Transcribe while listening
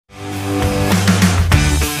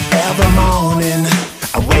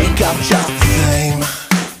just the same.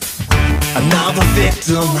 Another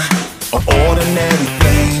victim of ordinary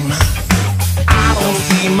fame. I don't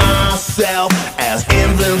see myself as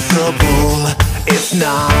invincible. It's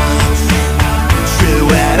not true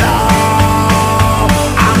at all.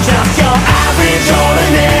 I'm just your average,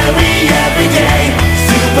 ordinary, everyday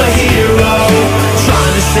superhero,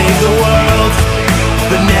 trying to save the world,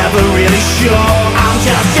 but never really sure. I'm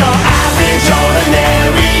just your average,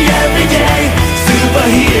 ordinary, everyday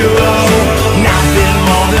superhero. Nothing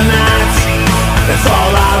more than that, that's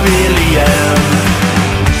all I really am.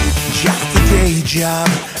 Just a day job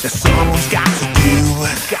that someone's got to do.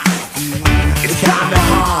 It's kinda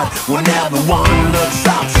hard when everyone looks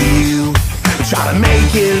up to you. Try to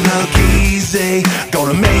make it look easy,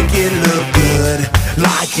 gonna make it look good,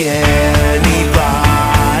 like anybody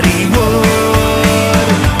would.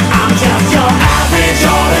 I'm just your average,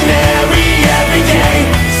 ordinary, everyday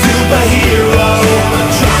superhero,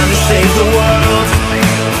 trying to save the world,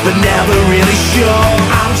 but never really sure.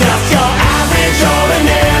 I'm just